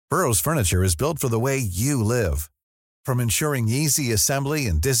Burrow's furniture is built for the way you live. From ensuring easy assembly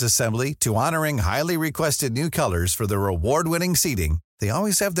and disassembly to honoring highly requested new colors for their award-winning seating, they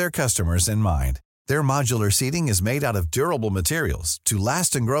always have their customers in mind. Their modular seating is made out of durable materials to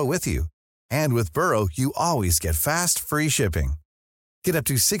last and grow with you. And with Burrow, you always get fast, free shipping. Get up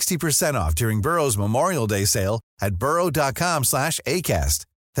to 60% off during Burrow's Memorial Day sale at burrow.com/ACAST.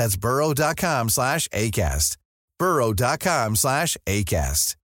 That's burrow.com/ACAST.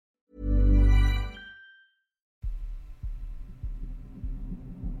 burrow.com/ACAST.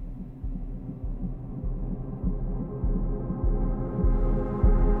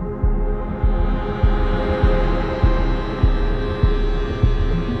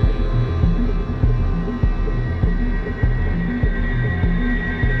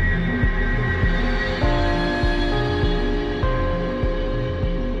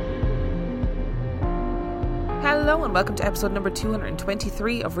 Hello and welcome to episode number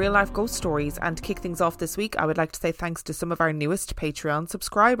 223 of Real Life Ghost Stories, and to kick things off this week I would like to say thanks to some of our newest Patreon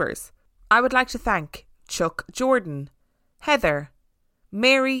subscribers. I would like to thank Chuck Jordan, Heather,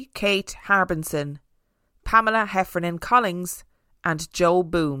 Mary Kate Harbinson, Pamela Heffernan Collings and Joe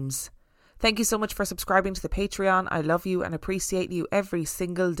Booms. Thank you so much for subscribing to the Patreon. I love you and appreciate you every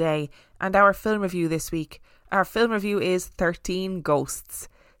single day. And our film review this week. Our film review is 13 Ghosts.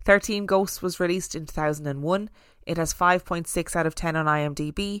 13 Ghosts was released in 2001. It has 5.6 out of 10 on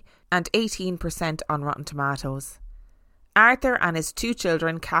IMDb and 18% on Rotten Tomatoes. Arthur and his two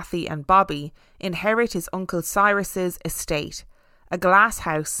children, Kathy and Bobby, inherit his uncle Cyrus's estate, a glass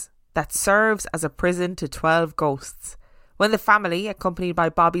house that serves as a prison to 12 ghosts. When the family, accompanied by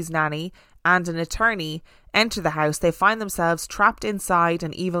Bobby's nanny and an attorney, enter the house, they find themselves trapped inside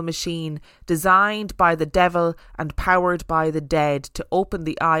an evil machine designed by the devil and powered by the dead to open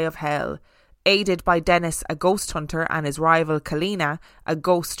the eye of hell. Aided by Dennis, a ghost hunter, and his rival Kalina, a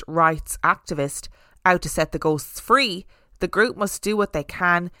ghost rights activist, out to set the ghosts free, the group must do what they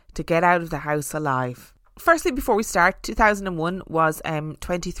can to get out of the house alive. Firstly, before we start, 2001 was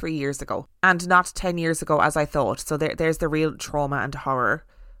 23 years ago and not 10 years ago as I thought. So there's the real trauma and horror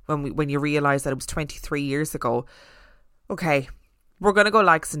when you realise that it was 23 years ago. Okay, we're going to go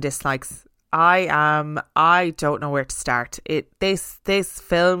likes and dislikes. I don't know where to start. This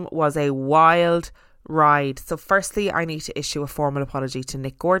film was a wild ride. So firstly, I need to issue a formal apology to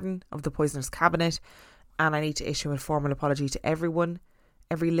Nick Gordon of The Poisoner's Cabinet, and I need to issue a formal apology to everyone,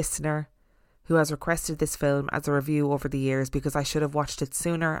 every listener who has requested this film as a review over the years, because I should have watched it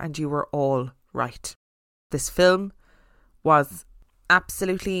sooner and you were all right. This film was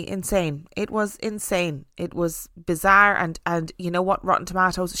absolutely insane. It was insane. It was bizarre, and you know what, Rotten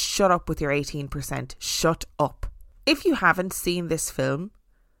Tomatoes, shut up with your 18%. Shut up. If you haven't seen this film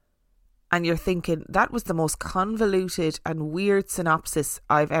and you're thinking that was the most convoluted and weird synopsis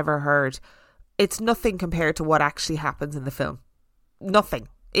I've ever heard, it's nothing compared to what actually happens in the film. Nothing.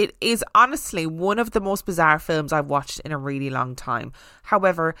 It is honestly one of the most bizarre films I've watched in a really long time.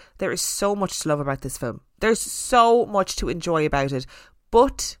 However, there is so much to love about this film. There's so much to enjoy about it.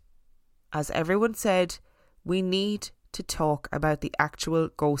 But, as everyone said, we need to talk about the actual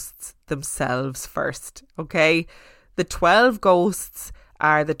ghosts themselves first, okay? The 12 ghosts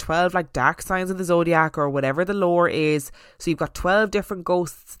are the 12 like dark signs of the zodiac or whatever the lore is. So you've got 12 different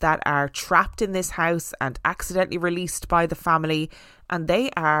ghosts that are trapped in this house and accidentally released by the family, and they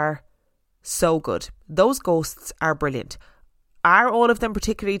are so good. Those ghosts are brilliant. Are all of them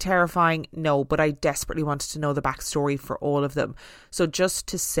particularly terrifying? No, but I desperately wanted to know the backstory for all of them. So just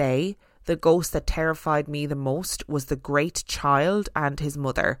to say, the ghost that terrified me the most was the great child and his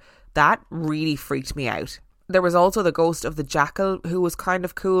mother. That really freaked me out. There was also the ghost of the jackal, who was kind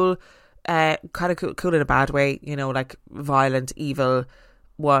of cool, cool in a bad way, you know, like violent, evil.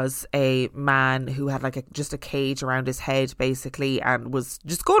 Was a man who had like just a cage around his head basically, and was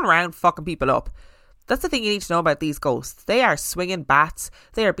just going around fucking people up. That's the thing you need to know about these ghosts. They are swinging bats,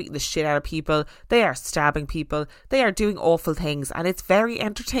 they are beating the shit out of people, they are stabbing people, they are doing awful things, and it's very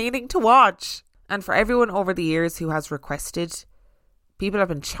entertaining to watch. And for everyone over the years who has requested, people have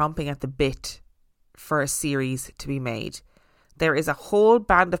been chomping at the bit for a series to be made. There is a whole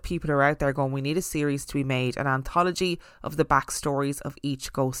band of people who are out there going, we need a series to be made, an anthology of the backstories of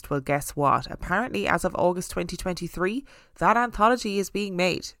each ghost. Well, guess what? Apparently, as of August 2023, that anthology is being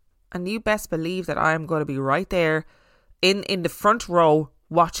made. And you best believe that I am going to be right there in the front row,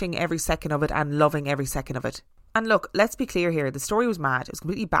 watching every second of it and loving every second of it. And look, let's be clear here. The story was mad. It was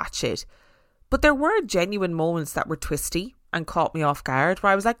completely batshit. But there were genuine moments that were twisty and caught me off guard,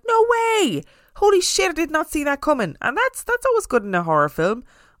 where I was like, no way! Holy shit, I did not see that coming. And that's always good in a horror film.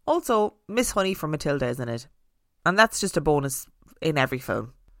 Also, Miss Honey from Matilda is in it. And that's just a bonus in every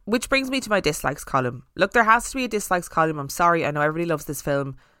film. Which brings me to my dislikes column. Look, there has to be a dislikes column. I'm sorry, I know everybody loves this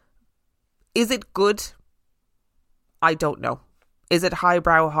film. Is it good? I don't know. Is it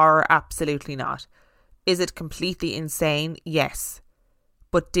highbrow horror? Absolutely not. Is it completely insane? Yes.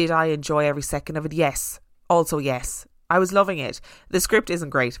 But did I enjoy every second of it? Yes. Also yes. I was loving it. The script isn't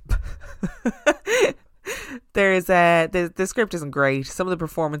great. The script isn't great. Some of the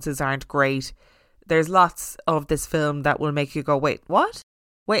performances aren't great. There's lots of this film that will make you go, wait, what?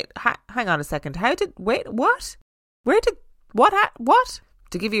 Wait, hang on a second. What? What?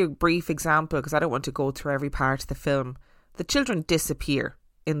 To give you a brief example, because I don't want to go through every part of the film, the children disappear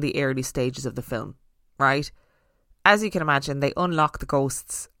in the early stages of the film, right? As you can imagine, they unlock the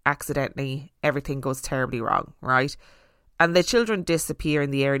ghosts accidentally. Everything goes terribly wrong, right? And the children disappear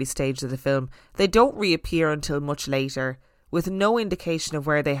in the early stages of the film. They don't reappear until much later, with no indication of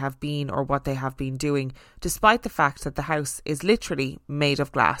where they have been or what they have been doing, despite the fact that the house is literally made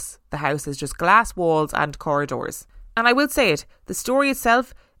of glass. The house is just glass walls and corridors. And I will say it, the story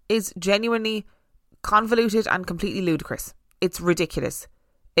itself is genuinely convoluted and completely ludicrous. It's ridiculous.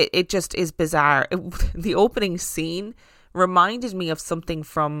 It just is bizarre. The opening scene reminded me of something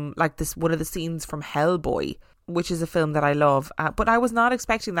from like this, one of the scenes from Hellboy, which is a film that I love. But I was not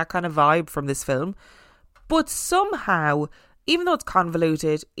expecting that kind of vibe from this film. But somehow, even though it's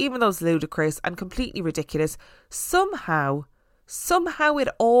convoluted, even though it's ludicrous and completely ridiculous, somehow it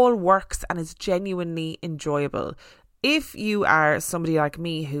all works and is genuinely enjoyable. If you are somebody like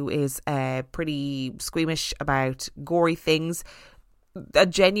me who is pretty squeamish about gory things, a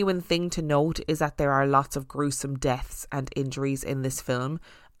genuine thing to note is that there are lots of gruesome deaths and injuries in this film,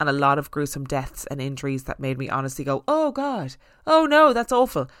 and a lot of gruesome deaths and injuries that made me honestly go, oh God, oh no, that's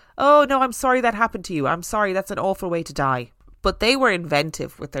awful. Oh no, I'm sorry that happened to you. I'm sorry, that's an awful way to die. But they were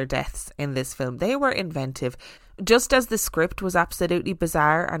inventive with their deaths in this film. They were inventive. Just as the script was absolutely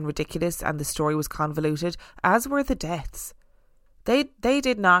bizarre and ridiculous and the story was convoluted, as were the deaths. They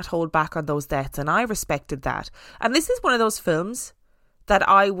did not hold back on those deaths, and I respected that. And this is one of those films that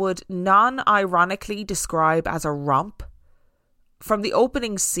I would non-ironically describe as a romp. From the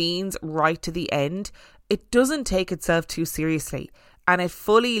opening scenes right to the end, it doesn't take itself too seriously. And it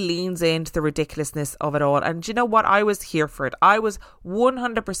fully leans into the ridiculousness of it all. And do you know what? I was here for it. I was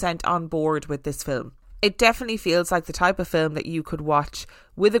 100% on board with this film. It definitely feels like the type of film that you could watch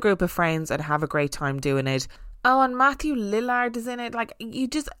with a group of friends and have a great time doing it. Oh, and Matthew Lillard is in it. Like,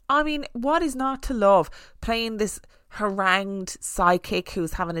 what is not to love? Playing this harangued psychic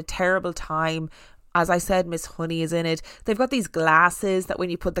who's having a terrible time. As I said, Miss Honey is in it. They've got these glasses that when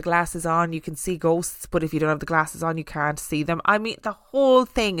you put the glasses on, you can see ghosts, but if you don't have the glasses on, you can't see them. I mean, the whole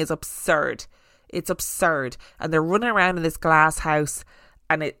thing is absurd. It's absurd. And they're running around in this glass house,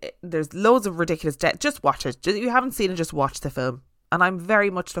 and there's loads of ridiculous death. Just watch it. If you haven't seen it, just watch the film. And I'm very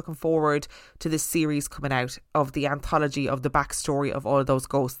much looking forward to this series coming out of the anthology of the backstory of all of those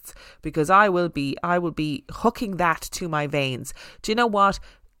ghosts, because I will be hooking that to my veins. Do you know what?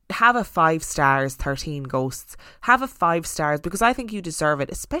 Have a 5 stars, 13 Ghosts. Have a 5 stars, because I think you deserve it,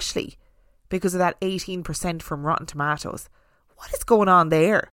 especially because of that 18% from Rotten Tomatoes. What is going on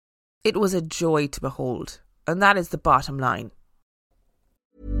there? It was a joy to behold, and that is the bottom line.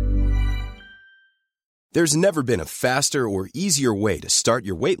 There's never been a faster or easier way to start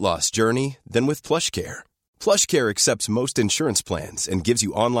your weight loss journey than with PlushCare. PlushCare accepts most insurance plans and gives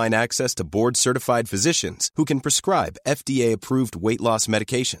you online access to board-certified physicians who can prescribe FDA-approved weight loss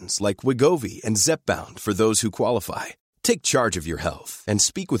medications like Wegovy and Zepbound for those who qualify. Take charge of your health and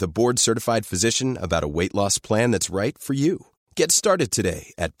speak with a board-certified physician about a weight loss plan that's right for you. Get started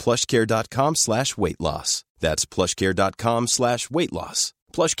today at plushcare.com/weightloss. That's plushcare.com/weightloss.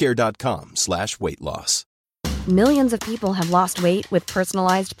 plushcare.com/weightloss. Millions of people have lost weight with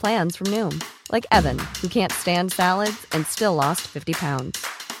personalized plans from Noom. Like Evan, who can't stand salads and still lost 50 pounds.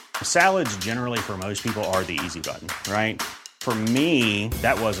 Salads generally for most people are the easy button, right? For me,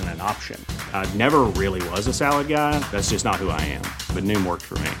 that wasn't an option. I never really was a salad guy. That's just not who I am. But Noom worked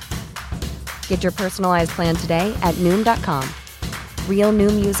for me. Get your personalized plan today at Noom.com. Real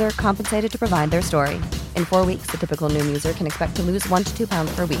Noom user compensated to provide their story. In 4 weeks, the typical Noom user can expect to lose 1 to 2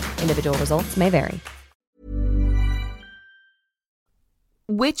 pounds per week. Individual results may vary.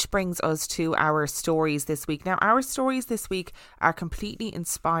 Which brings us to our stories this week. Now, our stories this week are completely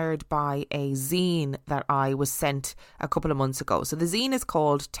inspired by a zine that I was sent a couple of months ago. So the zine is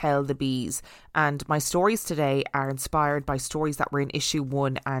called Tell the Bees, and my stories today are inspired by stories that were in issue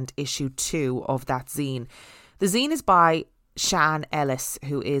 1 and issue 2 of that zine. The zine is by Shan Ellis,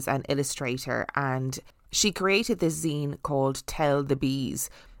 who is an illustrator, and she created this zine called Tell the Bees,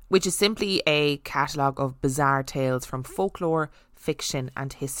 which is simply a catalogue of bizarre tales from folklore, fiction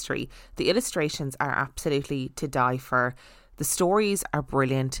and history. The illustrations are absolutely to die for. The stories are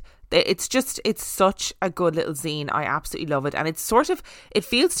brilliant. It's such a good little zine. I absolutely love it. And it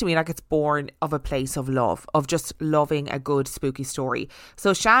feels to me like it's born of a place of love, of just loving a good spooky story.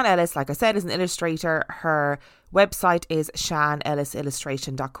 So Sian Ellis, like I said, is an illustrator. Her website is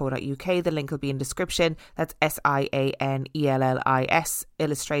sianellisillustration.co.uk. The link will be in description. That's SIANELLIS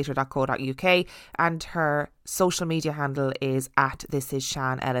illustrator.co.uk. And her social media handle is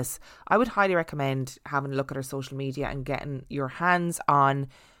 @thisisSianEllis. I would highly recommend having a look at her social media and getting your hands on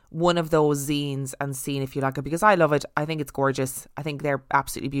one of those zines and seeing if you like it, because I love it. I think it's gorgeous. I think they're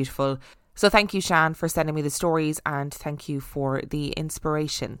absolutely beautiful. So thank you, Sian, for sending me the stories, and thank you for the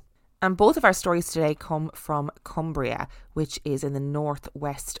inspiration. And both of our stories today come from Cumbria, which is in the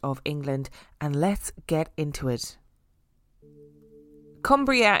northwest of England. And let's get into it.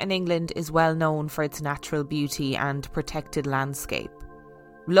 Cumbria in England is well known for its natural beauty and protected landscape.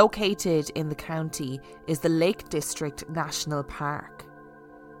 Located in the county is the Lake District National Park.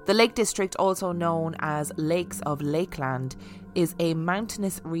 The Lake District, also known as Lakes of Lakeland, is a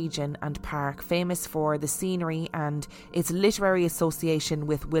mountainous region and park famous for the scenery and its literary association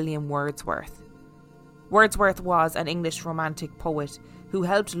with William Wordsworth. Wordsworth was an English romantic poet who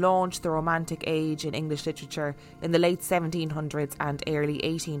helped launch the Romantic Age in English literature in the late 1700s and early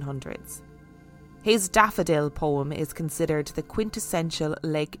 1800s. His Daffodil poem is considered the quintessential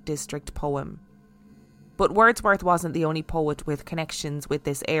Lake District poem. But Wordsworth wasn't the only poet with connections with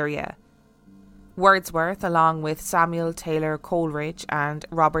this area. Wordsworth, along with Samuel Taylor Coleridge and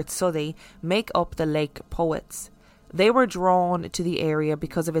Robert Southey, make up the Lake Poets. They were drawn to the area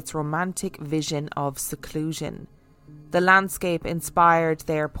because of its romantic vision of seclusion. The landscape inspired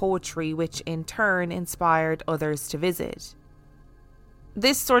their poetry, which in turn inspired others to visit.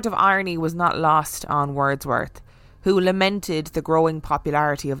 This sort of irony was not lost on Wordsworth, who lamented the growing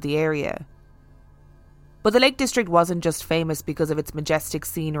popularity of the area. But the Lake District wasn't just famous because of its majestic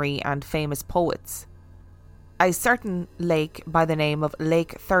scenery and famous poets. A certain lake by the name of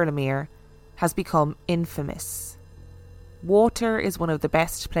Lake Thirlmere has become infamous. Water is one of the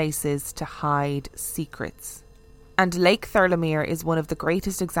best places to hide secrets. And Lake Thirlmere is one of the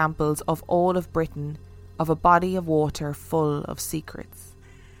greatest examples of all of Britain of a body of water full of secrets.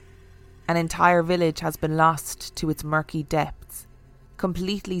 An entire village has been lost to its murky depths,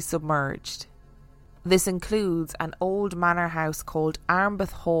 completely submerged. This includes an old manor house called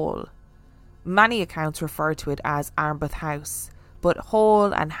Armboth Hall. Many accounts refer to it as Armboth House, but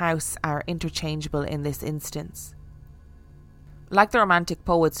hall and house are interchangeable in this instance. Like the Romantic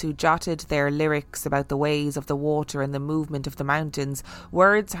poets who jotted their lyrics about the ways of the water and the movement of the mountains,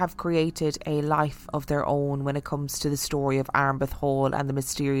 words have created a life of their own when it comes to the story of Armboth Hall and the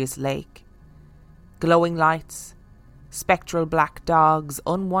mysterious lake. Glowing lights, spectral black dogs,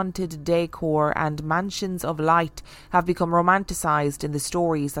 unwanted decor and mansions of light have become romanticised in the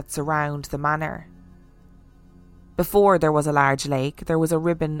stories that surround the manor. Before there was a large lake, there was a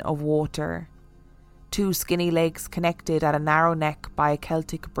ribbon of water. Two skinny lakes connected at a narrow neck by a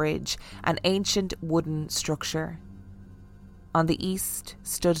Celtic bridge, an ancient wooden structure. On the east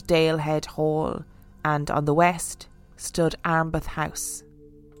stood Dalehead Hall, and on the west stood Armboth House.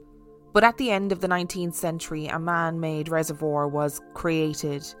 But at the end of the 19th century, a man-made reservoir was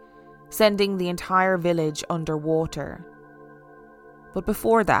created, sending the entire village underwater. But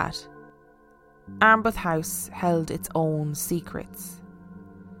before that, Armboth House held its own secrets.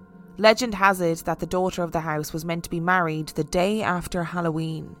 Legend has it that the daughter of the house was meant to be married the day after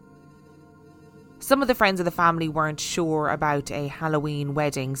Halloween. Some of the friends of the family weren't sure about a Halloween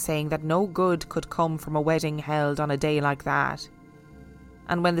wedding, saying that no good could come from a wedding held on a day like that.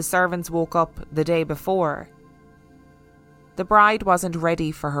 And when the servants woke up the day before, the bride wasn't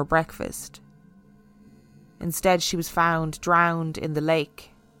ready for her breakfast. Instead, she was found drowned in the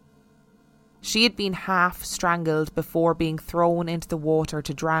lake. She had been half strangled before being thrown into the water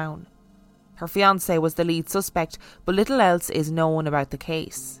to drown. Her fiancé was the lead suspect, but little else is known about the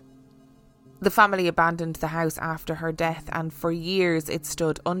case. The family abandoned the house after her death, and for years it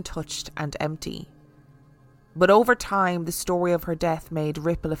stood untouched and empty. But over time, the story of her death made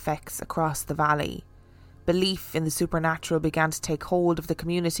ripple effects across the valley. Belief in the supernatural began to take hold of the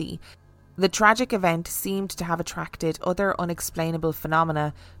community. The tragic event seemed to have attracted other unexplainable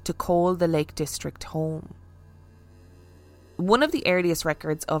phenomena to call the Lake District home. One of the earliest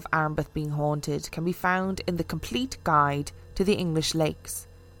records of Armboth being haunted can be found in the Complete Guide to the English Lakes,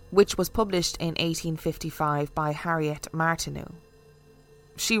 which was published in 1855 by Harriet Martineau.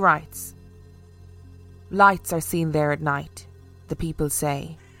 She writes, "Lights are seen there at night, the people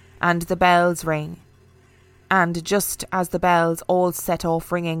say, and the bells ring, And just as the bells all set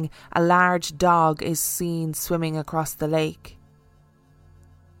off ringing, a large dog is seen swimming across the lake.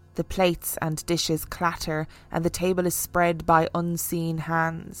 The plates and dishes clatter, and the table is spread by unseen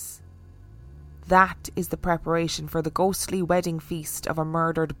hands. That is the preparation for the ghostly wedding feast of a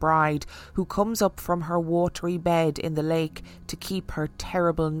murdered bride who comes up from her watery bed in the lake to keep her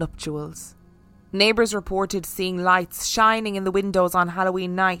terrible nuptials. Neighbours reported seeing lights shining in the windows on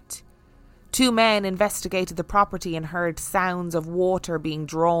Halloween night. 2 men investigated the property and heard sounds of water being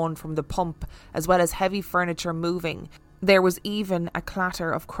drawn from the pump, as well as heavy furniture moving. There was even a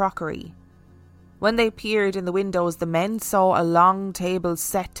clatter of crockery. When they peered in the windows, the men saw a long table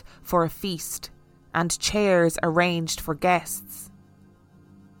set for a feast and chairs arranged for guests.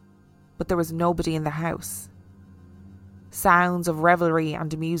 But there was nobody in the house. Sounds of revelry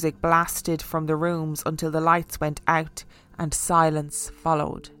and music blasted from the rooms until the lights went out and silence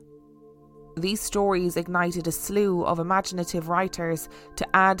followed. These stories ignited a slew of imaginative writers to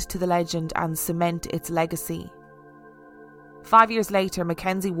add to the legend and cement its legacy. 5 years later,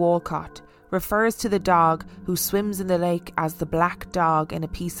 Mackenzie Walcott refers to the dog who swims in the lake as the Black Dog in a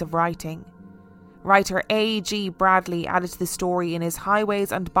piece of writing. Writer A.G. Bradley added to the story in his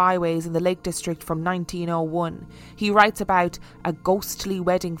Highways and Byways in the Lake District from 1901. He writes about a ghostly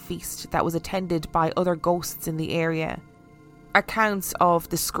wedding feast that was attended by other ghosts in the area. Accounts of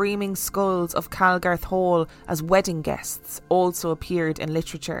the screaming skulls of Calgarth Hall as wedding guests also appeared in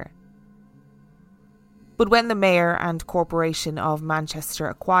literature. But when the Mayor and Corporation of Manchester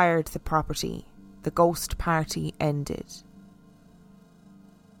acquired the property, the ghost party ended.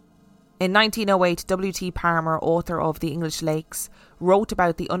 In 1908, W.T. Palmer, author of The English Lakes, wrote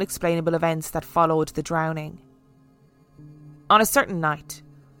about the unexplainable events that followed the drowning. On a certain night,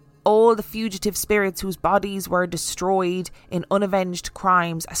 all the fugitive spirits whose bodies were destroyed in unavenged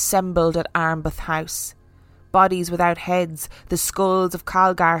crimes assembled at Armboth House. Bodies without heads, the skulls of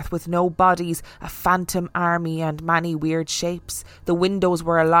Calgarth with no bodies, a phantom army and many weird shapes. The windows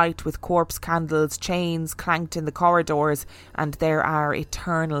were alight with corpse candles, chains clanked in the corridors, and there are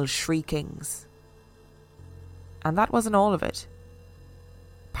eternal shriekings. And that wasn't all of it.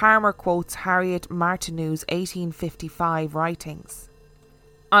 Palmer quotes Harriet Martineau's 1855 writings.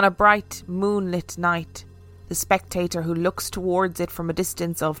 On a bright, moonlit night, the spectator who looks towards it from a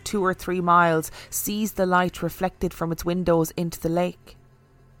distance of 2 or 3 miles sees the light reflected from its windows into the lake.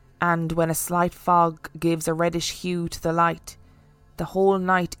 And when a slight fog gives a reddish hue to the light, the whole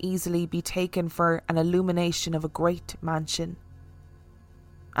night easily be taken for an illumination of a great mansion.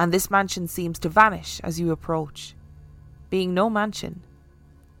 And this mansion seems to vanish as you approach, being no mansion,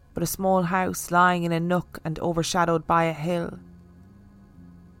 but a small house lying in a nook and overshadowed by a hill.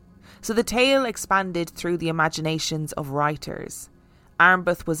 So the tale expanded through the imaginations of writers.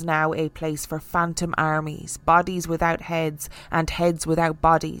 Armboth was now a place for phantom armies, bodies without heads and heads without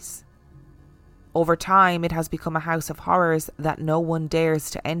bodies. Over time, it has become a house of horrors that no one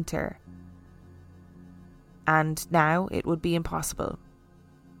dares to enter. And now it would be impossible.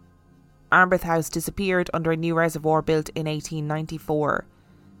 Armboth House disappeared under a new reservoir built in 1894.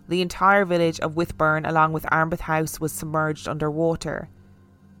 The entire village of Whitburn, along with Armboth House, was submerged under water.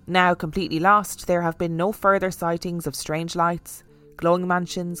 Now completely lost, there have been no further sightings of strange lights, glowing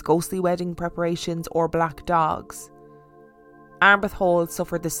mansions, ghostly wedding preparations, or black dogs. Armboth Hall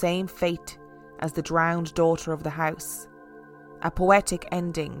suffered the same fate as the drowned daughter of the house, a poetic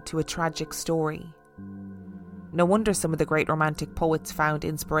ending to a tragic story. No wonder some of the great romantic poets found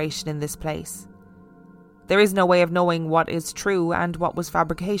inspiration in this place. There is no way of knowing what is true and what was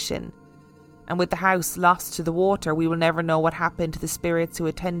fabrication. And with the house lost to the water, we will never know what happened to the spirits who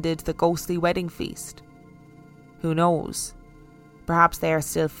attended the ghostly wedding feast. Who knows? Perhaps they are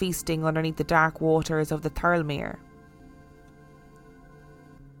still feasting underneath the dark waters of the Thirlmere.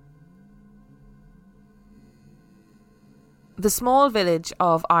 The small village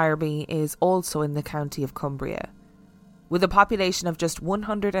of Ireby is also in the county of Cumbria. With a population of just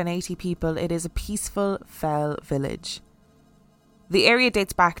 180 people, it is a peaceful, fell village. The area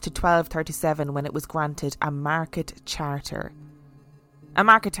dates back to 1237 when it was granted a market charter. A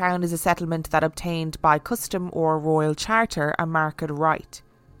market town is a settlement that obtained by custom or royal charter a market right.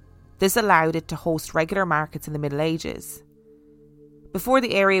 This allowed it to host regular markets in the Middle Ages. Before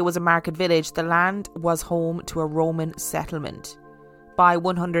the area was a market village, the land was home to a Roman settlement. By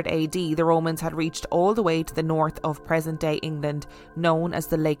 100 AD, the Romans had reached all the way to the north of present-day England, known as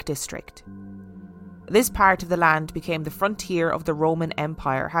the Lake District. This part of the land became the frontier of the Roman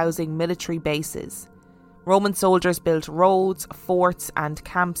Empire, housing military bases. Roman soldiers built roads, forts and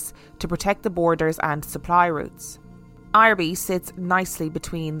camps to protect the borders and supply routes. Ireby sits nicely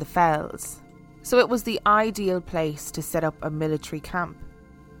between the fells. so it was the ideal place to set up a military camp.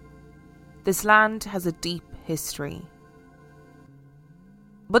 This land has a deep history.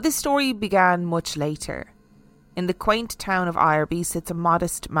 But this story began much later. In the quaint town of Ireby sits a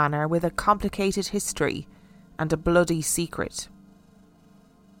modest manor with a complicated history and a bloody secret.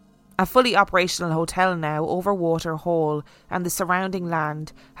 A fully operational hotel now, Overwater Hall, and the surrounding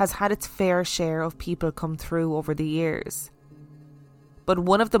land has had its fair share of people come through over the years. But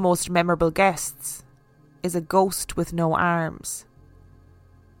one of the most memorable guests is a ghost with no arms.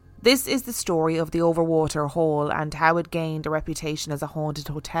 This is the story of the Overwater Hall and how it gained a reputation as a haunted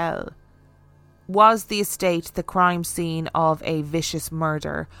hotel. Was the estate the crime scene of a vicious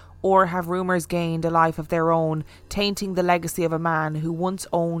murder, or have rumours gained a life of their own, tainting the legacy of a man who once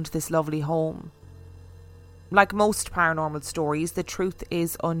owned this lovely home? Like most paranormal stories, the truth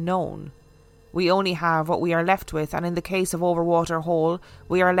is unknown. We only have what we are left with, and in the case of Overwater Hall,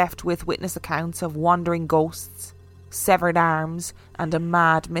 we are left with witness accounts of wandering ghosts, severed arms, and a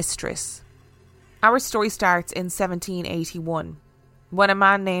mad mistress. Our story starts in 1781, when a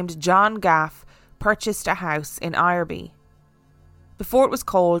man named John Gaff purchased a house in Ireby. Before it was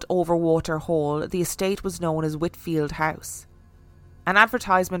called Overwater Hall, the estate was known as Whitfield House. An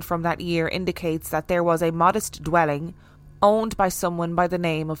advertisement from that year indicates that there was a modest dwelling owned by someone by the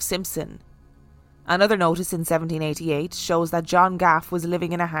name of Simpson. Another notice in 1788 shows that John Gaff was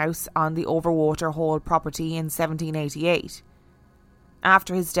living in a house on the Overwater Hall property in 1788.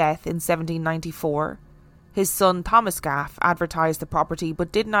 After his death in 1794, his son Thomas Gaff advertised the property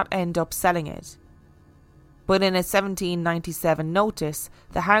but did not end up selling it. But in a 1797 notice,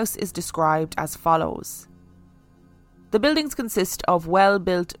 the house is described as follows. The buildings consist of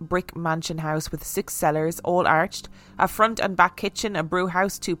well-built brick mansion house with 6 cellars, all arched, a front and back kitchen, a brew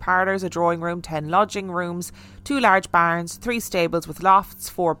house, 2 parlours, a drawing room, 10 lodging rooms, 2 large barns, 3 stables with lofts,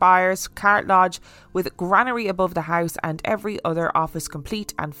 4 byres, cart lodge with granary above the house, and every other office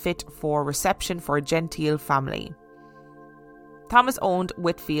complete and fit for reception for a genteel family. Thomas owned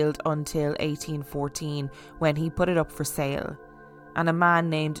Whitfield until 1814, when he put it up for sale, and a man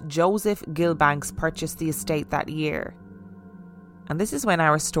named Joseph Gilbanks purchased the estate that year. And this is when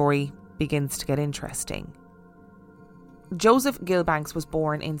our story begins to get interesting. Joseph Gilbanks was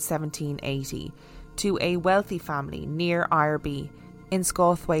born in 1780 to a wealthy family near Ireby in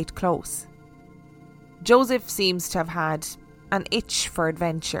Scathwaite Close. Joseph seems to have had an itch for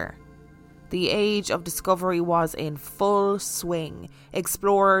adventure. The age of discovery was in full swing.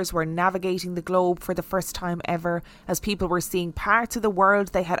 Explorers were navigating the globe for the first time ever, as people were seeing parts of the world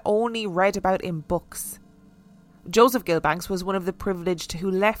they had only read about in books. Joseph Gilbanks was one of the privileged who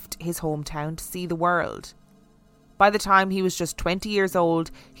left his hometown to see the world. By the time he was just 20 years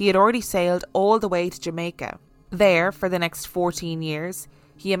old, he had already sailed all the way to Jamaica. There, for the next 14 years,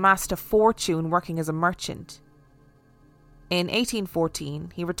 he amassed a fortune working as a merchant. In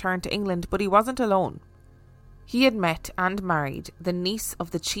 1814, he returned to England, but he wasn't alone. He had met and married the niece of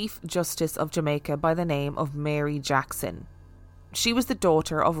the Chief Justice of Jamaica by the name of Mary Jackson. She was the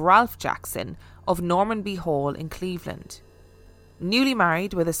daughter of Ralph Jackson of Normanby Hall in Cleveland. Newly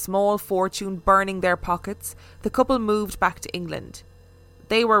married, with a small fortune burning their pockets, the couple moved back to England.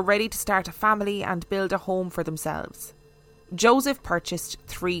 They were ready to start a family and build a home for themselves. Joseph purchased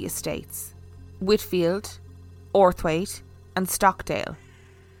 3 estates: Whitfield, Orthwaite, and Stockdale.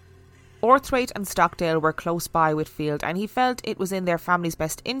 Orthwaite and Stockdale were close by Whitfield, and he felt it was in their family's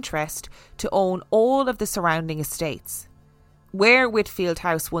best interest to own all of the surrounding estates. Where Whitfield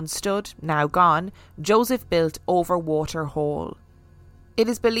House once stood, now gone, Joseph built Overwater Hall. It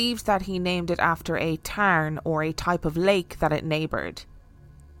is believed that he named it after a tarn or a type of lake that it neighboured,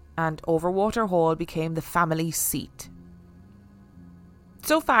 and Overwater Hall became the family seat.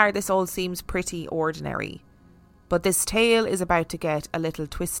 So far, this all seems pretty ordinary, but this tale is about to get a little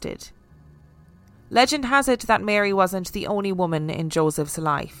twisted. Legend has it that Mary wasn't the only woman in Joseph's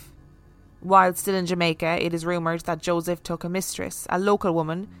life. While still in Jamaica, it is rumoured that Joseph took a mistress, a local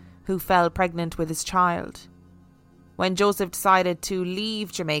woman, who fell pregnant with his child. When Joseph decided to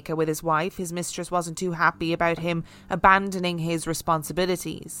leave Jamaica with his wife, his mistress wasn't too happy about him abandoning his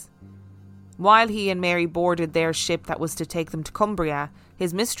responsibilities. While he and Mary boarded their ship that was to take them to Cumbria,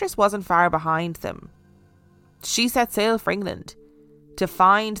 his mistress wasn't far behind them. She set sail for England to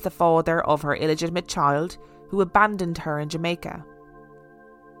find the father of her illegitimate child who abandoned her in Jamaica.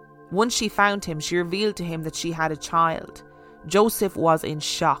 Once she found him, she revealed to him that she had a child. Joseph was in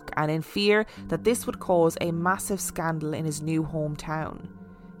shock and in fear that this would cause a massive scandal in his new hometown.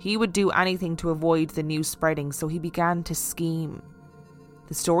 He would do anything to avoid the news spreading, so he began to scheme.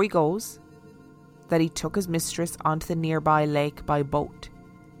 The story goes that he took his mistress onto the nearby lake by boat.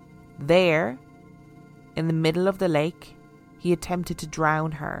 There, In the middle of the lake, he attempted to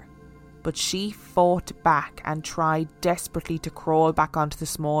drown her, but she fought back and tried desperately to crawl back onto the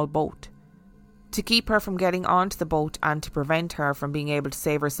small boat. To keep her from getting onto the boat and to prevent her from being able to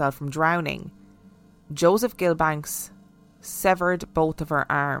save herself from drowning, Joseph Gilbanks severed both of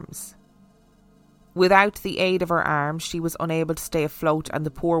her arms. Without the aid of her arms, she was unable to stay afloat and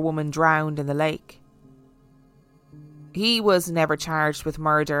the poor woman drowned in the lake. He was never charged with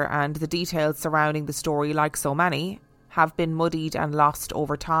murder, and the details surrounding the story, like so many, have been muddied and lost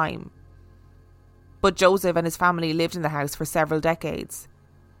over time. But Joseph and his family lived in the house for several decades.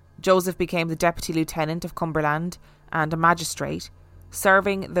 Joseph became the Deputy Lieutenant of Cumberland and a magistrate,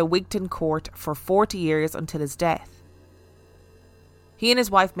 serving the Wigton Court for 40 years until his death. He and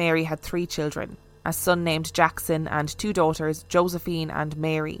his wife Mary had 3 children, a son named Jackson and 2 daughters, Josephine and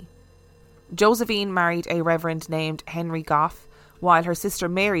Mary. Josephine married a reverend named Henry Goff, while her sister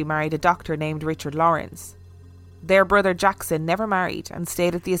Mary married a doctor named Richard Lawrence. Their brother Jackson never married and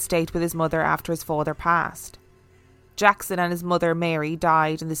stayed at the estate with his mother after his father passed. Jackson and his mother Mary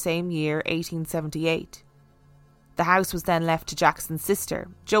died in the same year, 1878. The house was then left to Jackson's sister,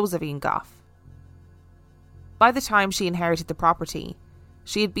 Josephine Goff. By the time she inherited the property,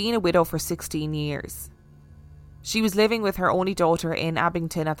 she had been a widow for 16 years. She was living with her only daughter in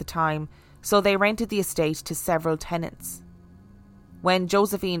Abington at the time, so they rented the estate to several tenants. When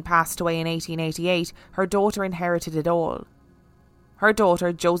Josephine passed away in 1888, her daughter inherited it all. Her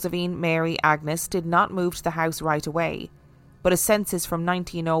daughter, Josephine Mary Agnes, did not move to the house right away, but a census from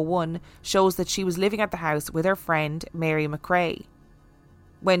 1901 shows that she was living at the house with her friend Mary McCrae.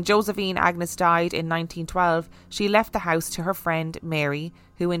 When Josephine Agnes died in 1912, she left the house to her friend Mary,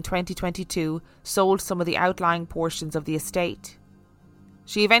 who in 2022 sold some of the outlying portions of the estate.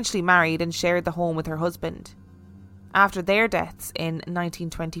 She eventually married and shared the home with her husband. After their deaths in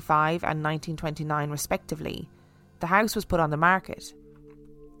 1925 and 1929 respectively, the house was put on the market.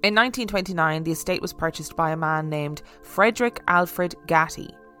 In 1929, the estate was purchased by a man named Frederick Alfred Gatty.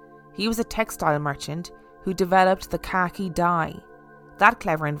 He was a textile merchant who developed the khaki dye. That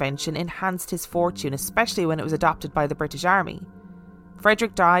clever invention enhanced his fortune, especially when it was adopted by the British Army.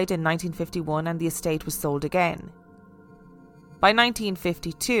 Frederick died in 1951 and the estate was sold again. By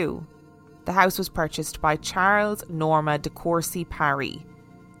 1952, the house was purchased by Charles Norma de Courcy Parry,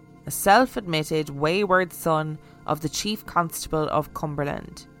 a self-admitted wayward son of the Chief Constable of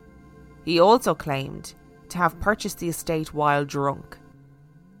Cumberland. He also claimed to have purchased the estate while drunk.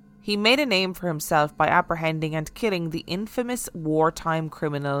 He made a name for himself by apprehending and killing the infamous wartime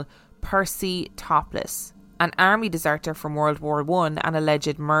criminal Percy Topless, an army deserter from World War I and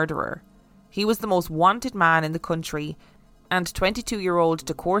alleged murderer. He was the most wanted man in the country, and 22-year-old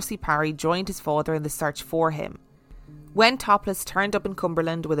de Courcy Parry joined his father in the search for him. When Topless turned up in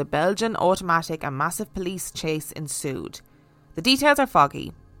Cumberland with a Belgian automatic, a massive police chase ensued. The details are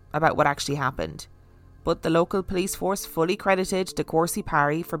foggy about what actually happened, but the local police force fully credited de Courcy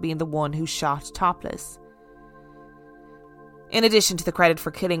Parry for being the one who shot Topless. In addition to the credit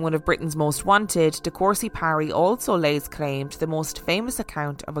for killing one of Britain's most wanted, de Courcy Parry also lays claim to the most famous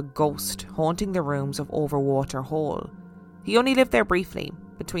account of a ghost haunting the rooms of Overwater Hall. He only lived there briefly,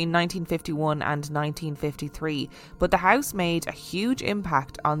 between 1951 and 1953, but the house made a huge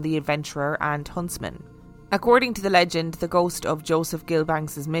impact on the adventurer and huntsman. According to the legend, the ghost of Joseph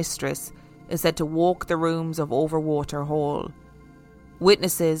Gilbanks' mistress is said to walk the rooms of Overwater Hall.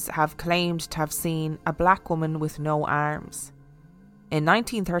 Witnesses have claimed to have seen a black woman with no arms. In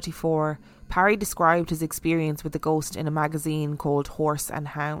 1934, Parry described his experience with the ghost in a magazine called Horse and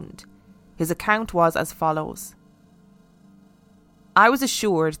Hound. His account was as follows. I was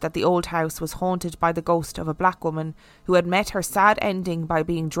assured that the old house was haunted by the ghost of a black woman who had met her sad ending by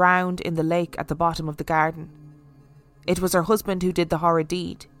being drowned in the lake at the bottom of the garden. It was her husband who did the horrid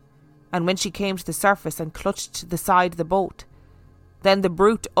deed, and when she came to the surface and clutched the side of the boat, then the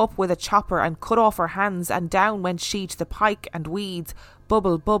brute up with a chopper and cut off her hands, and down went she to the pike and weeds,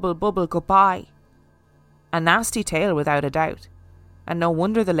 bubble, bubble, bubble, goodbye. A nasty tale without a doubt, and no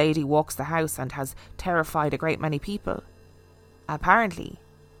wonder the lady walks the house and has terrified a great many people. Apparently,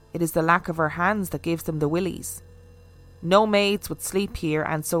 it is the lack of her hands that gives them the willies. No maids would sleep here,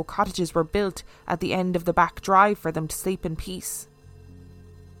 and so cottages were built at the end of the back drive for them to sleep in peace.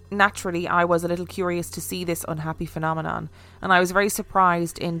 Naturally, I was a little curious to see this unhappy phenomenon, and I was very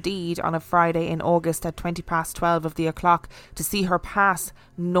surprised indeed on a Friday in August at 12:20 of the o'clock to see her pass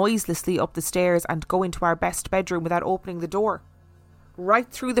noiselessly up the stairs and go into our best bedroom without opening the door. Right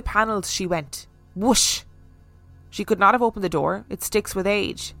through the panels she went. Whoosh! She could not have opened the door, it sticks with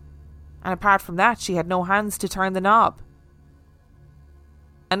age. And apart from that, she had no hands to turn the knob.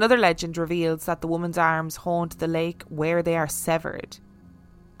 Another legend reveals that the woman's arms haunt the lake where they are severed.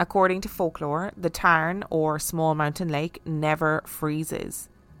 According to folklore, the tarn, or small mountain lake, never freezes.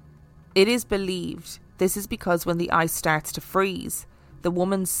 It is believed this is because when the ice starts to freeze, the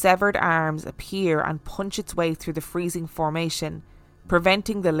woman's severed arms appear and punch its way through the freezing formation,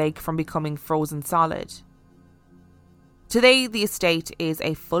 preventing the lake from becoming frozen solid. Today, the estate is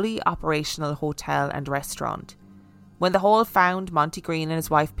a fully operational hotel and restaurant. When the Hall found Monty Green and his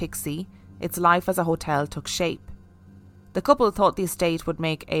wife Pixie, its life as a hotel took shape. The couple thought the estate would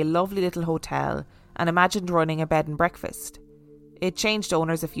make a lovely little hotel and imagined running a bed and breakfast. It changed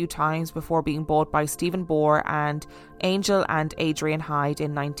owners a few times before being bought by Stephen Bohr and Angel and Adrian Hyde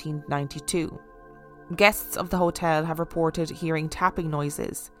in 1992. Guests of the hotel have reported hearing tapping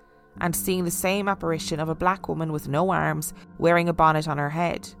noises and seeing the same apparition of a black woman with no arms wearing a bonnet on her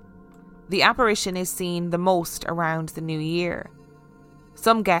head. The apparition is seen the most around the new year.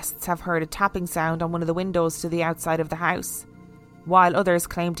 Some guests have heard a tapping sound on one of the windows to the outside of the house, while others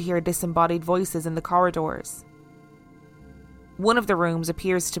claim to hear disembodied voices in the corridors. One of the rooms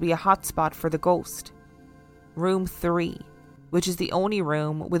appears to be a hotspot for the ghost. Room 3, which is the only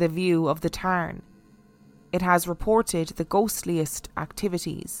room with a view of the tarn. It has reported the ghostliest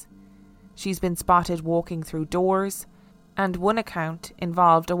activities. She's been spotted walking through doors, and one account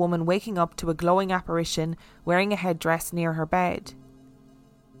involved a woman waking up to a glowing apparition wearing a headdress near her bed.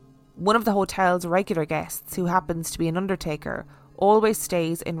 One of the hotel's regular guests, who happens to be an undertaker, always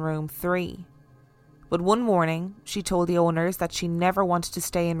stays in room 3. But one morning, she told the owners that she never wanted to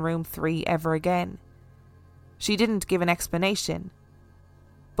stay in room 3 ever again. She didn't give an explanation,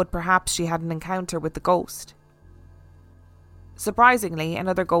 but perhaps she had an encounter with the ghost. Surprisingly,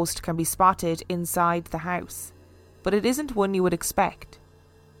 another ghost can be spotted inside the house, but it isn't one you would expect.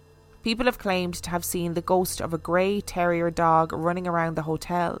 People have claimed to have seen the ghost of a grey terrier dog running around the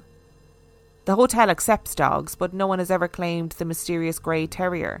hotel. The hotel accepts dogs, but no one has ever claimed the mysterious grey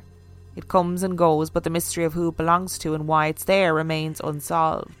terrier. It comes and goes, but the mystery of who it belongs to and why it's there remains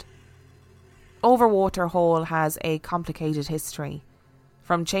unsolved. Overwater Hall has a complicated history.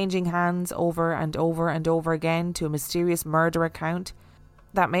 From changing hands over and over and over again to a mysterious murder account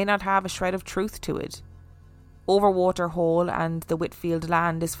that may not have a shred of truth to it. Overwater Hall and the Whitfield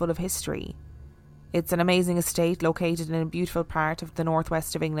land is full of history. It's an amazing estate located in a beautiful part of the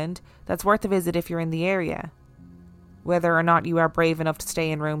northwest of England that's worth a visit if you're in the area. Whether or not you are brave enough to stay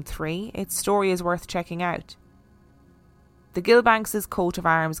in room 3, its story is worth checking out. The Gilbanks' coat of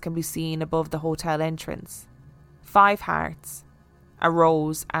arms can be seen above the hotel entrance. 5 hearts, a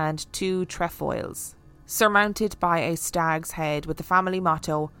rose and 2 trefoils, surmounted by a stag's head with the family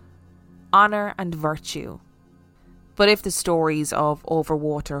motto, Honour and Virtue. But if the stories of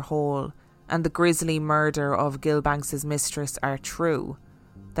Overwater Hall and the grisly murder of Gilbanks' mistress are true,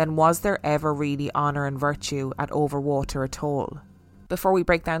 then was there ever really honour and virtue at Overwater at all? Before we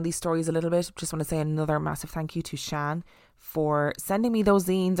break down these stories a little bit, just want to say another massive thank you to Shan for sending me those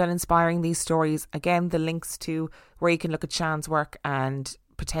zines and inspiring these stories. Again, the links to where you can look at Shan's work and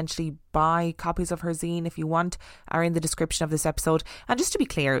potentially buy copies of her zine if you want are in the description of this episode. And just to be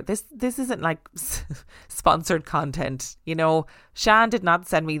clear, this isn't like sponsored content. You know, Shan did not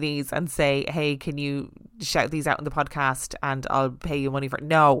send me these and say, hey, can you shout these out in the podcast and I'll pay you money for it.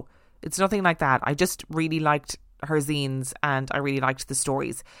 No, it's nothing like that. I just really liked her zines and I really liked the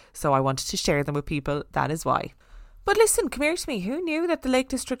stories, so I wanted to share them with people. That is why. But listen, come here to me. Who knew that the Lake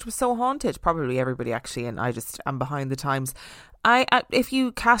District was so haunted? Probably everybody, actually, and I just am behind the times. If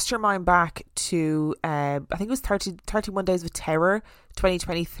you cast your mind back to, I think it was 31 Days of Terror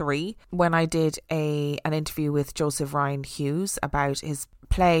 2023, when I did an interview with Joseph Ryan Hughes about his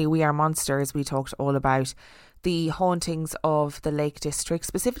play We Are Monsters. We talked all about the hauntings of the Lake District,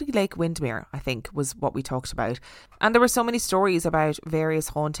 specifically Lake Windermere, I think was what we talked about. And there were so many stories about various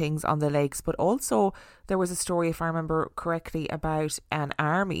hauntings on the lakes, but also there was a story, if I remember correctly, about an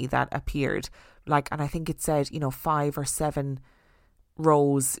army that appeared, and I think it said, 5 or 7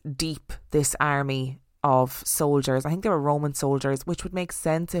 rows deep, this army of soldiers. I think they were Roman soldiers, which would make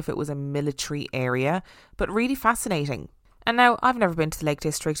sense if it was a military area, but really fascinating. And now, I've never been to the Lake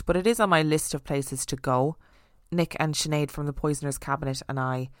District, but it is on my list of places to go. Nick and Sinead from the Poisoner's Cabinet and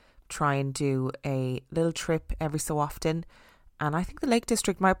I try and do a little trip every so often, and I think the Lake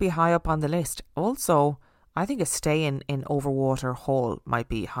District might be high up on the list. Also, I think a stay in Overwater Hall might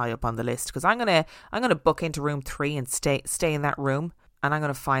be high up on the list, because I'm gonna book into room 3 and stay in that room, and I'm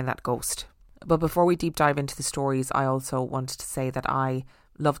gonna find that ghost. But before we deep dive into the stories, I also wanted to say that I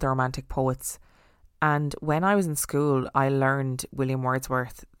love the Romantic poets. And when I was in school, I learned William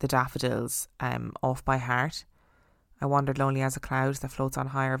Wordsworth, The Daffodils, off by heart. I wandered lonely as a cloud that floats on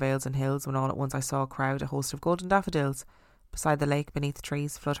higher vales and hills, when all at once I saw a crowd, a host of golden daffodils, beside the lake, beneath the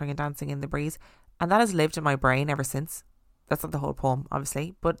trees, fluttering and dancing in the breeze. And that has lived in my brain ever since. That's not the whole poem,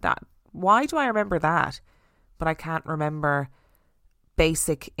 obviously, but why do I remember that? But I can't remember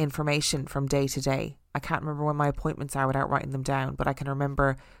basic information from day to day. I can't remember when my appointments are without writing them down, but I can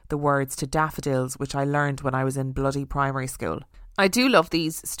remember the words to daffodils, which I learned when I was in bloody primary school. I do love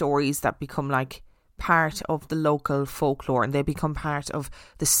these stories that become like part of the local folklore, and they become part of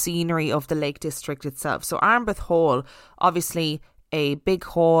the scenery of the Lake District itself. So Armboth Hall, obviously a big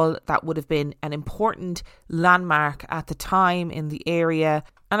hall that would have been an important landmark at the time in the area.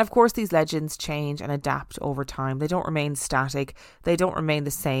 And of course these legends change and adapt over time. They don't remain static. They don't remain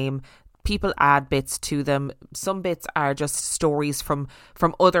the same. People add bits to them. Some bits are just stories from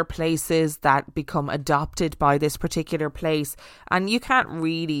other places that become adopted by this particular place. And you can't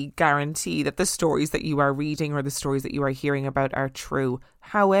really guarantee that the stories that you are reading or the stories that you are hearing about are true.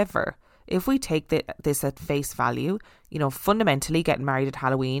 However, if we take this at face value, fundamentally getting married at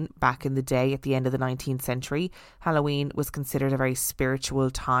Halloween back in the day at the end of the 19th century, Halloween was considered a very spiritual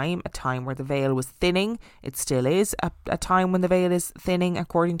time, a time where the veil was thinning. It still is a time when the veil is thinning,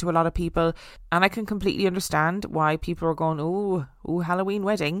 according to a lot of people. And I can completely understand why people are going, ooh, Halloween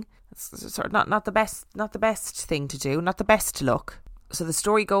wedding. It's sort of not the best thing to do, not the best look. So the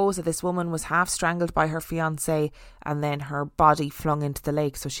story goes that this woman was half strangled by her fiancé and then her body flung into the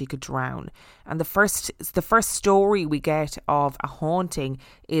lake so she could drown. And the first story we get of a haunting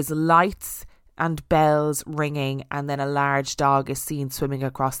is lights and bells ringing, and then a large dog is seen swimming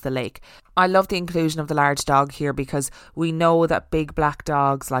across the lake. I love the inclusion of the large dog here because we know that big black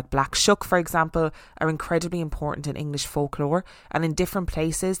dogs like Black Shuck, for example, are incredibly important in English folklore, and in different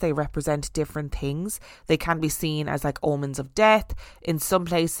places they represent different things. They can be seen as like omens of death. In some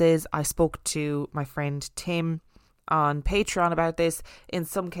places, I spoke to my friend Tim on Patreon about this. In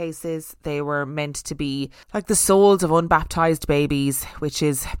some cases they were meant to be like the souls of unbaptized babies, which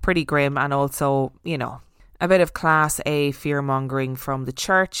is pretty grim, and also, a bit of class A fear mongering from the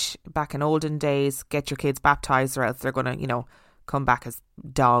church back in olden days. Get your kids baptized or else they're gonna come back as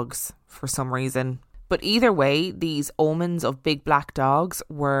dogs for some reason. But either way, these omens of big black dogs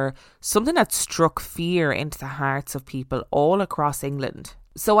were something that struck fear into the hearts of people all across England.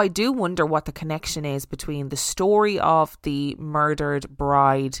 So I do wonder what the connection is between the story of the murdered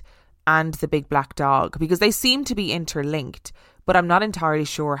bride and the big black dog, because they seem to be interlinked, but I'm not entirely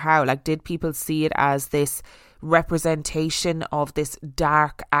sure how. Like, did people see it as this representation of this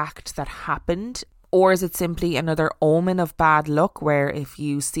dark act that happened? Or is it simply another omen of bad luck, where if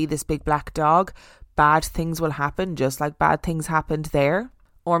you see this big black dog, bad things will happen, just like bad things happened there?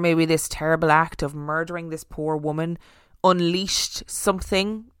 Or maybe this terrible act of murdering this poor woman unleashed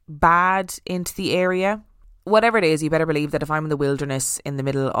something bad into the area. Whatever it is, you better believe that if I'm in the wilderness in the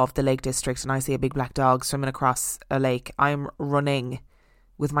middle of the Lake District and I see a big black dog swimming across a lake, I'm running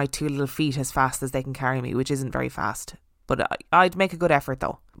with my 2 little feet as fast as they can carry me, which isn't very fast. But I'd make a good effort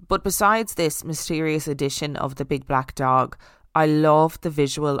though. But besides this mysterious addition of the big black dog, I love the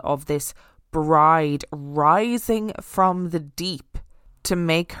visual of this bride rising from the deep to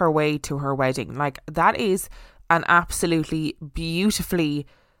make her way to her wedding. Like, that is an absolutely beautifully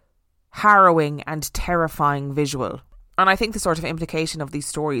harrowing and terrifying visual. And I think the sort of implication of these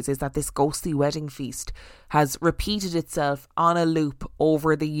stories is that this ghostly wedding feast has repeated itself on a loop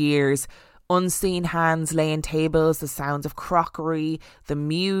over the years. Unseen hands laying tables, the sounds of crockery, the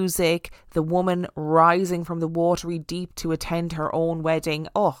music, the woman rising from the watery deep to attend her own wedding.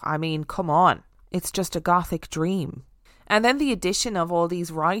 Oh, I mean, come on. It's just a gothic dream. And then the addition of all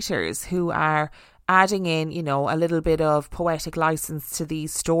these writers who are adding in, a little bit of poetic license to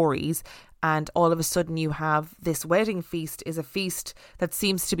these stories, and all of a sudden you have this wedding feast is a feast that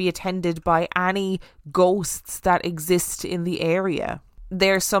seems to be attended by any ghosts that exist in the area.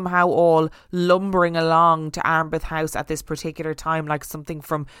 They're somehow all lumbering along to Armboth House at this particular time like something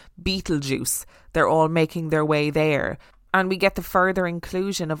from Beetlejuice. They're all making their way there. And we get the further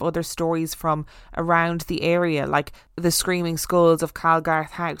inclusion of other stories from around the area, like the Screaming Skulls of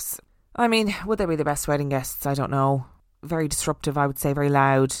Calgarth House. I mean, would they be the best wedding guests? I don't know. Very disruptive, I would say, very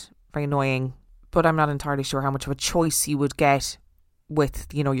loud, very annoying. But I'm not entirely sure how much of a choice you would get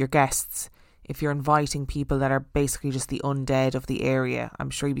with, your guests. If you're inviting people that are basically just the undead of the area, I'm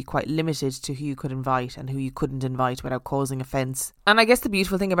sure you'd be quite limited to who you could invite and who you couldn't invite without causing offence. And I guess the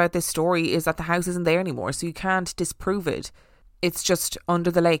beautiful thing about this story is that the house isn't there anymore, so you can't disprove it. It's just under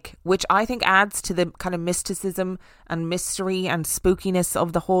the lake, which I think adds to the kind of mysticism and mystery and spookiness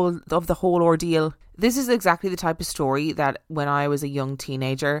of the whole ordeal. This is exactly the type of story that when I was a young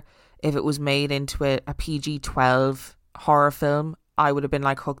teenager, if it was made into a PG-12 horror film, I would have been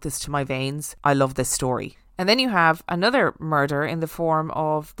like, hook this to my veins. I love this story. And then you have another murder in the form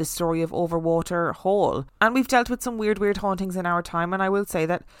of the story of Overwater Hall. And we've dealt with some weird hauntings in our time, and I will say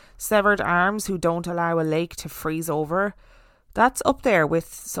that severed arms who don't allow a lake to freeze over, that's up there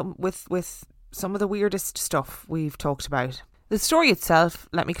with some of the weirdest stuff we've talked about. The story itself,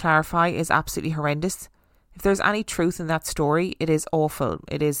 let me clarify, is absolutely horrendous. If there's any truth in that story, it is awful.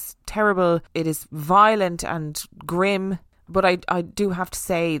 It is terrible. It is violent and grim. But I do have to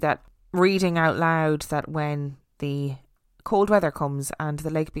say that reading out loud that when the cold weather comes and the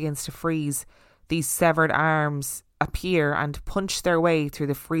lake begins to freeze, these severed arms appear and punch their way through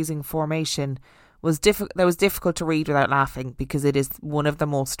the freezing formation was difficult to read without laughing, because it is one of the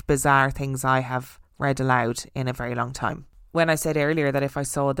most bizarre things I have read aloud in a very long time. When I said earlier that if I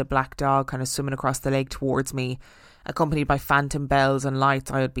saw the black dog kind of swimming across the lake towards me, accompanied by phantom bells and lights,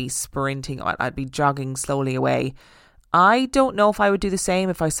 I would be sprinting, I'd be jogging slowly away. I don't know if I would do the same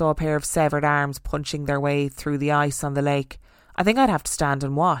if I saw a pair of severed arms punching their way through the ice on the lake. I think I'd have to stand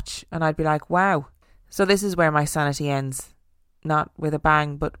and watch, and I'd be like, wow. So this is where my sanity ends. Not with a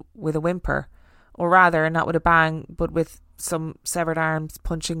bang, but with a whimper. Or rather, not with a bang, but with some severed arms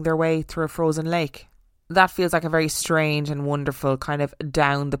punching their way through a frozen lake. That feels like a very strange and wonderful kind of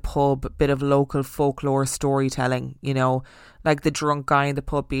down the pub bit of local folklore storytelling, you know, like the drunk guy in the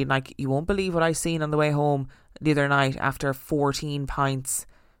pub being like, you won't believe what I seen on the way home the other night after 14 pints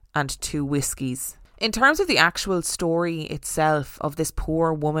and 2 whiskies. In terms of the actual story itself of this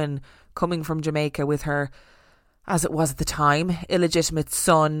poor woman coming from Jamaica with her, as it was at the time, illegitimate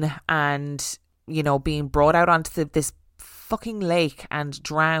son, and, you know, being brought out onto this fucking lake and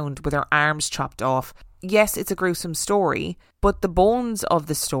drowned with her arms chopped off. Yes, it's a gruesome story, but the bones of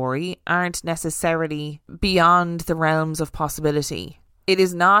the story aren't necessarily beyond the realms of possibility. It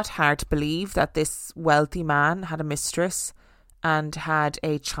is not hard to believe that this wealthy man had a mistress and had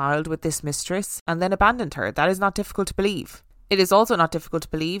a child with this mistress and then abandoned her. That is not difficult to believe. It is also not difficult to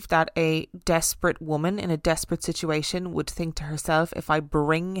believe that a desperate woman in a desperate situation would think to herself, if I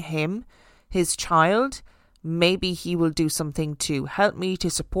bring him his child, maybe he will do something to help me,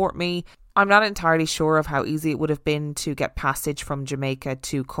 to support me. I'm not entirely sure of how easy it would have been to get passage from Jamaica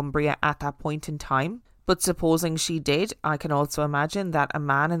to Cumbria at that point in time. But supposing she did, I can also imagine that a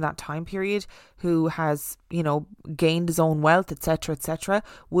man in that time period who has, you know, gained his own wealth, etc.,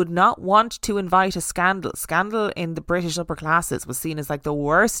 would not want to invite a scandal. Scandal in the British upper classes was seen as like the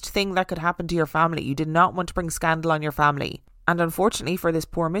worst thing that could happen to your family. You did not want to bring scandal on your family. And unfortunately for this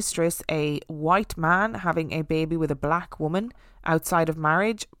poor mistress, a white man having a baby with a black woman outside of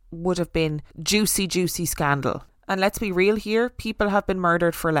marriage would have been juicy scandal. And let's be real here, people have been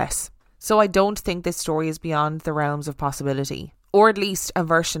murdered for less. So I don't think this story is beyond the realms of possibility, or at least a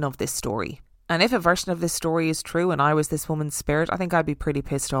version of this story. And if a version of this story is true and I was this woman's spirit, I think I'd be pretty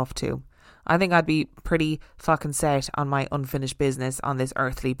pissed off too. I think I'd be pretty fucking set on my unfinished business on this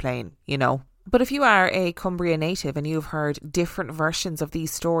earthly plane, you know. But if you are a Cumbria native and you've heard different versions of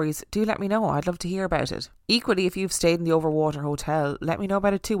these stories, do let me know. I'd love to hear about it. Equally, if you've stayed in the Overwater Hotel, let me know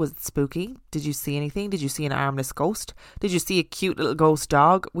about it too. Was it spooky? Did you see anything? Did you see an armless ghost? Did you see a cute little ghost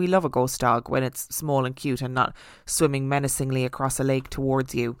dog? We love a ghost dog when it's small and cute and not swimming menacingly across a lake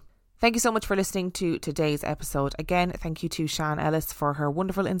towards you. Thank you so much for listening to today's episode. Again, thank you to Shan Ellis for her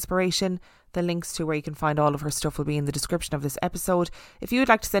wonderful inspiration. The links to where you can find all of her stuff will be in the description of this episode. If you would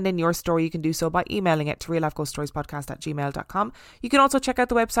like to send in your story, you can do so by emailing it to reallifeghoststoriespodcast@gmail.com. You can also check out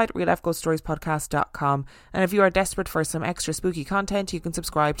the website reallifeghoststoriespodcast.com. And if you are desperate for some extra spooky content, you can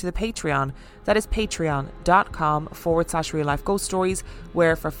subscribe to the Patreon. That is patreon.com/reallifeghoststories,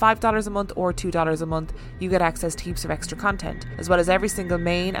 where for $5 a month or $2 a month, you get access to heaps of extra content, as well as every single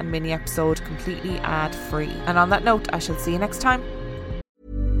main and mini episode completely ad-free. And on that note, I shall see you next time.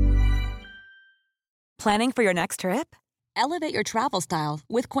 Planning for your next trip? Elevate your travel style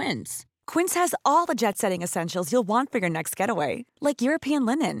with Quince. Quince has all the jet-setting essentials you'll want for your next getaway, like European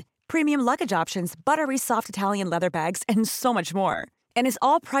linen, premium luggage options, buttery soft Italian leather bags, and so much more. And is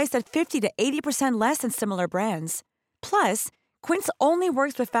all priced at 50 to 80% less than similar brands. Plus, Quince only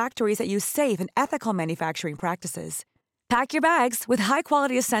works with factories that use safe and ethical manufacturing practices. Pack your bags with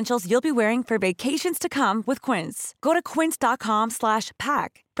high-quality essentials you'll be wearing for vacations to come with Quince. Go to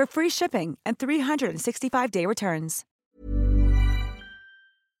quince.com/pack for free shipping and 365-day returns.